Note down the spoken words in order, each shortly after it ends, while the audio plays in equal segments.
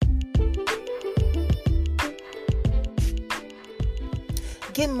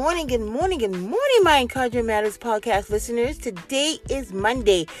Good morning, my Encouragement Matters podcast listeners. Today is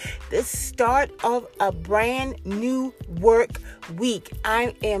Monday, the start of a brand new work week.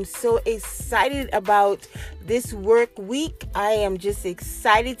 I am so excited about this work week. I am just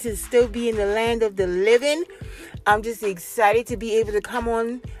excited to still be in the land of the living. I'm just excited to be able to come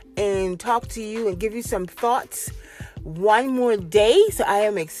on and talk to you and give you some thoughts one more day. So I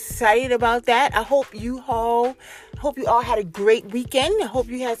am excited about that. I hope you all had a great weekend. I hope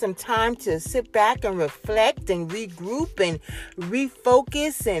you had some time to sit back and reflect and regroup and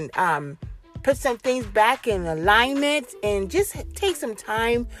refocus and put some things back in alignment and just take some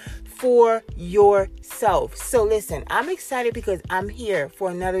time for yourself. So listen, I'm excited because I'm here for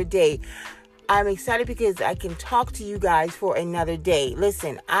another day. I'm excited because I can talk to you guys for another day.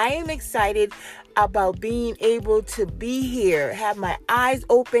 Listen, I am excited about being able to be here, have my eyes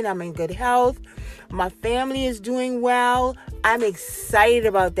open. I'm in good health. My family is doing well. I'm excited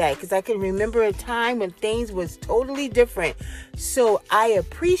about that because I can remember a time when things was totally different. So I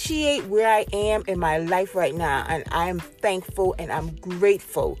appreciate where I am in my life right now, and I am thankful and I'm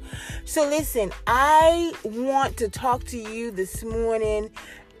grateful. So listen, I want to talk to you this morning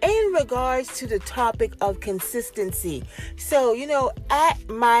in regards to the topic of consistency. So, at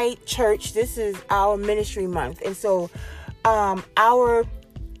my church, this is our ministry month. And so, our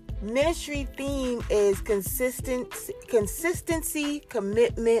ministry theme is consistency,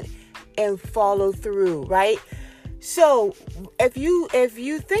 commitment, and follow through, right? So, if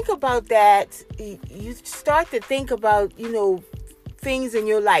you think about that, you start to think about, things in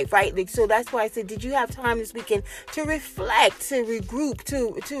your life, right? So that's why I said, did you have time this weekend to reflect, to regroup,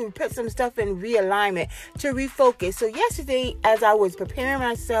 to put some stuff in realignment, to refocus? So yesterday, as I was preparing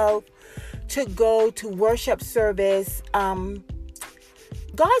myself to go to worship service, God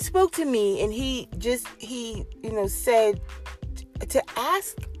spoke to me, and he said to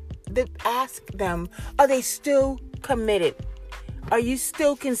ask them, are they still committed? Are you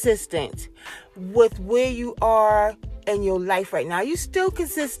still consistent with where you are in your life right now? Are you still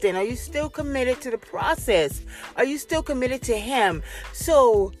consistent? Are you still committed to the process? Are you still committed to Him?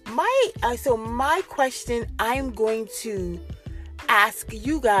 So my question I'm going to ask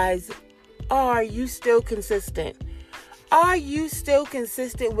you guys: are you still consistent? Are you still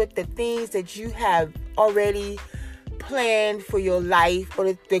consistent with the things that you have already planned for your life,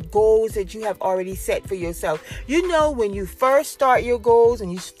 or the goals that you have already set for yourself? When you first start your goals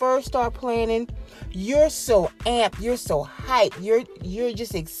and you first start planning, you're so amped, you're so hyped, you're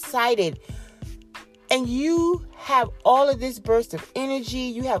just excited, and you have all of this burst of energy,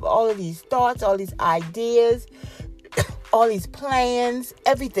 you have all of these thoughts, all these ideas, all these plans,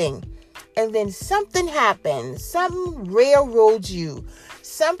 everything. And then something happens, something railroads you,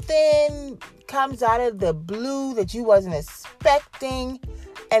 something comes out of the blue that you wasn't expecting,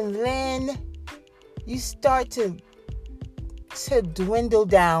 and then you start to dwindle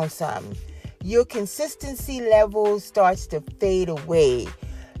down some. Your consistency level starts to fade away.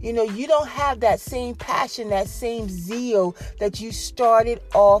 You don't have that same passion, that same zeal that you started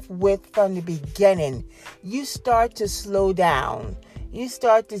off with from the beginning. You start to slow down. You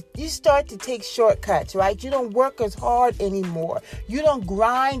start to take shortcuts, right? You don't work as hard anymore. You don't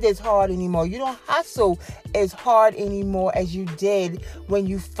grind as hard anymore. You don't hustle as hard anymore as you did when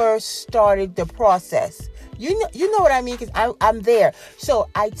you first started the process. You know what I mean? Because I'm there. So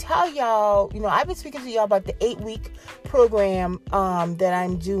I tell y'all, I've been speaking to y'all about the 8-week program that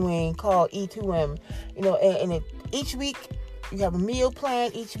I'm doing called E2M. And each week you have a meal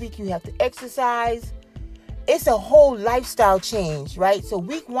plan. Each week you have to exercise. It's a whole lifestyle change, right? So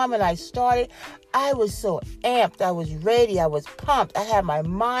week 1, when I started, I was so amped. I was ready. I was pumped. I had my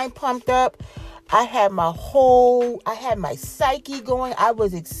mind pumped up. I had my psyche going. I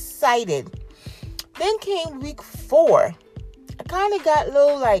was excited. Then came week 4. I kind of got a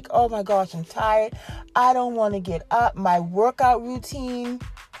little like, oh my gosh, I'm tired. I don't want to get up. My workout routine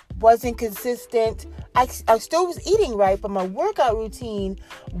wasn't consistent. I still was eating right, but my workout routine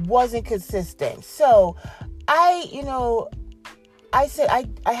wasn't consistent. So I said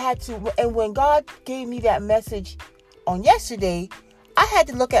I had to, and when God gave me that message on yesterday, I had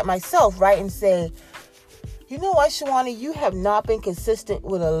to look at myself, right, and say, you know what, Shawana, you have not been consistent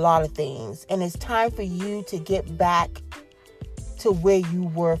with a lot of things, and it's time for you to get back to where you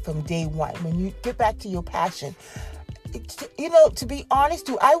were from day one, when you get back to your passion. To be honest,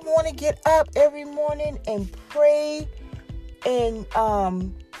 do I want to get up every morning and pray and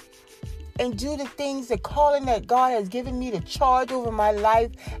and do the things, the calling that God has given me to charge over my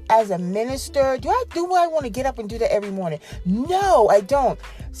life as a minister? Do I want to get up and do that every morning? No, I don't.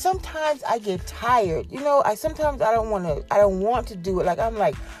 Sometimes I get tired. Sometimes I don't want to do it. I'm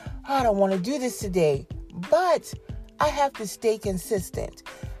like, oh, I don't want to do this today. But I have to stay consistent.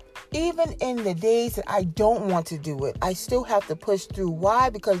 Even in the days that I don't want to do it, I still have to push through. Why?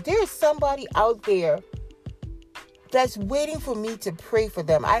 Because there's somebody out there that's waiting for me to pray for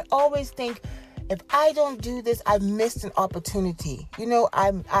them. I always think, if I don't do this, I've missed an opportunity.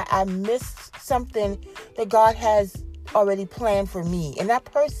 I missed something that God has already planned for me. And that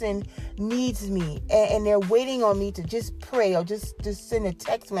person needs me. And they're waiting on me to just pray, or just send a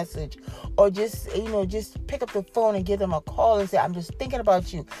text message, or just pick up the phone and give them a call and say, I'm just thinking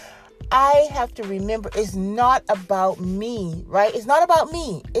about you. I have to remember, it's not about me, right? It's not about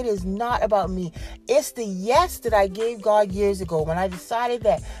me. It is not about me. It's the yes that I gave God years ago when I decided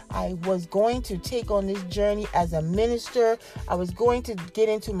that I was going to take on this journey as a minister. I was going to get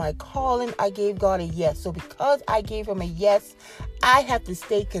into my calling. I gave God a yes. So because I gave him a yes, I have to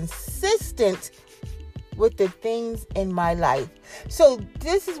stay consistent with the things in my life. So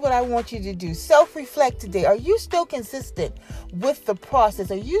this is what I want you to do. Self-reflect today. Are you still consistent with the process?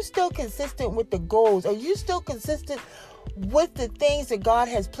 Are you still consistent with the goals? Are you still consistent with the things that God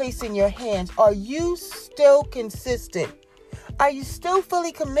has placed in your hands? Are you still consistent? Are you still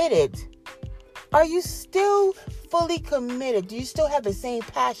fully committed? Are you still fully committed? Do you still have the same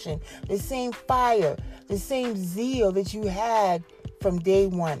passion, the same fire, the same zeal that you had from day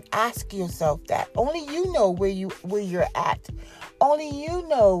one? Ask yourself that. Only you know where you're at. Only you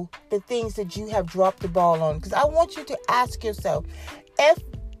know the things that you have dropped the ball on. Because I want you to ask yourself, if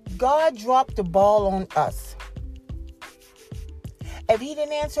God dropped the ball on us, if he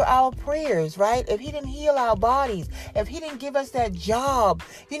didn't answer our prayers, right? If he didn't heal our bodies, if he didn't give us that job,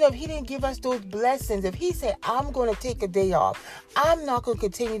 if he didn't give us those blessings, if he said, I'm going to take a day off, I'm not going to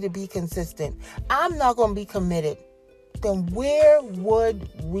continue to be consistent, I'm not going to be committed, then where would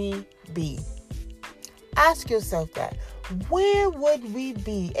we be? Ask yourself that. Where would we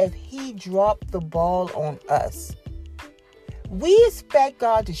be if he dropped the ball on us? We expect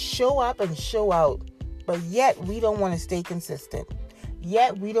God to show up and show out, but yet we don't want to stay consistent.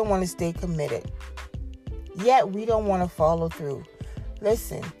 Yet we don't want to stay committed. Yet we don't want to follow through.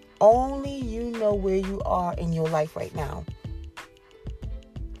 Listen, only you know where you are in your life right now.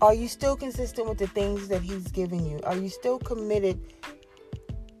 Are you still consistent with the things that he's given you? Are you still committed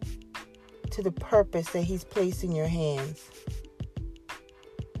to the purpose that he's placed in your hands?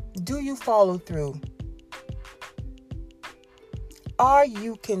 Do you follow through? Are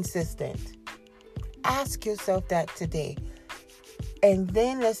you consistent? Ask yourself that today. And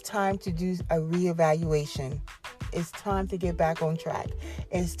then it's time to do a reevaluation. It's time to get back on track.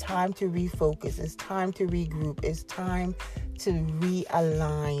 It's time to refocus. It's time to regroup. It's time to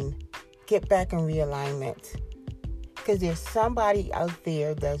realign. Get back in realignment. Because there's somebody out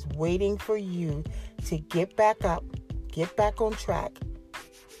there that's waiting for you to get back up, get back on track.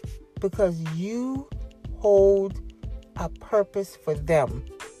 Because you hold a purpose for them.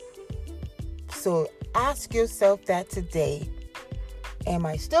 So ask yourself that today. Am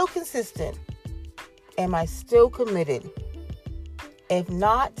I still consistent? Am I still committed? If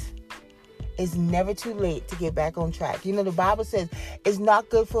not, it's never too late to get back on track. The Bible says it's not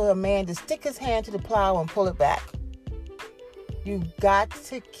good for a man to stick his hand to the plow and pull it back. You got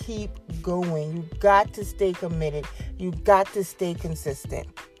to keep going. You got to stay committed. You got to stay consistent.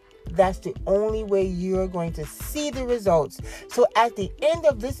 That's the only way you're going to see the results. So at the end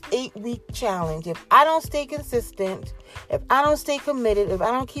of this 8-week challenge, if I don't stay consistent, if I don't stay committed, if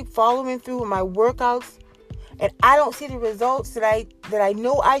I don't keep following through with my workouts, and I don't see the results that I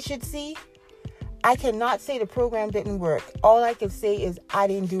know I should see, I cannot say the program didn't work. All I can say is I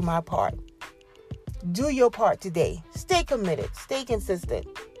didn't do my part. Do your part today. Stay committed. Stay consistent.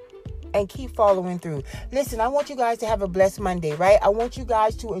 And keep following through. Listen, I want you guys to have a blessed Monday, right? I want you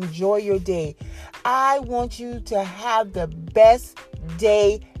guys to enjoy your day. I want you to have the best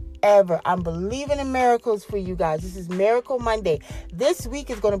day ever. I'm believing in miracles for you guys. This is Miracle Monday. This week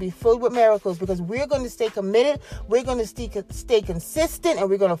is going to be filled with miracles because we're going to stay committed. We're going to stay consistent, and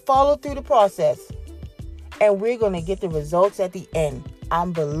we're going to follow through the process. And we're going to get the results at the end.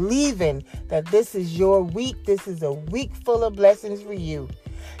 I'm believing that this is your week. This is a week full of blessings for you.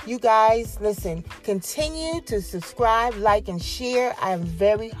 You guys, listen, continue to subscribe, like, and share. I am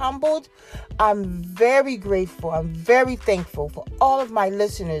very humbled. I'm very grateful. I'm very thankful for all of my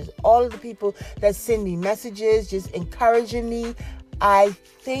listeners, all of the people that send me messages, just encouraging me. I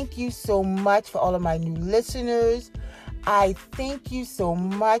thank you so much for all of my new listeners. I thank you so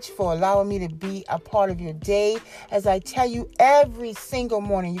much for allowing me to be a part of your day. As I tell you every single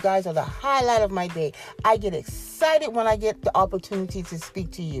morning, you guys are the highlight of my day. I get excited when I get the opportunity to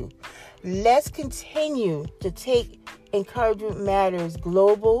speak to you. Let's continue to take Encouragement Matters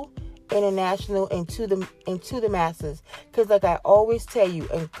global, international, and to the masses. Because like I always tell you,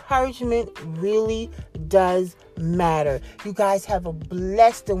 encouragement really does matter. You guys have a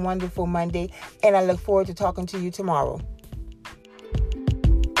blessed and wonderful Monday, and I look forward to talking to you tomorrow.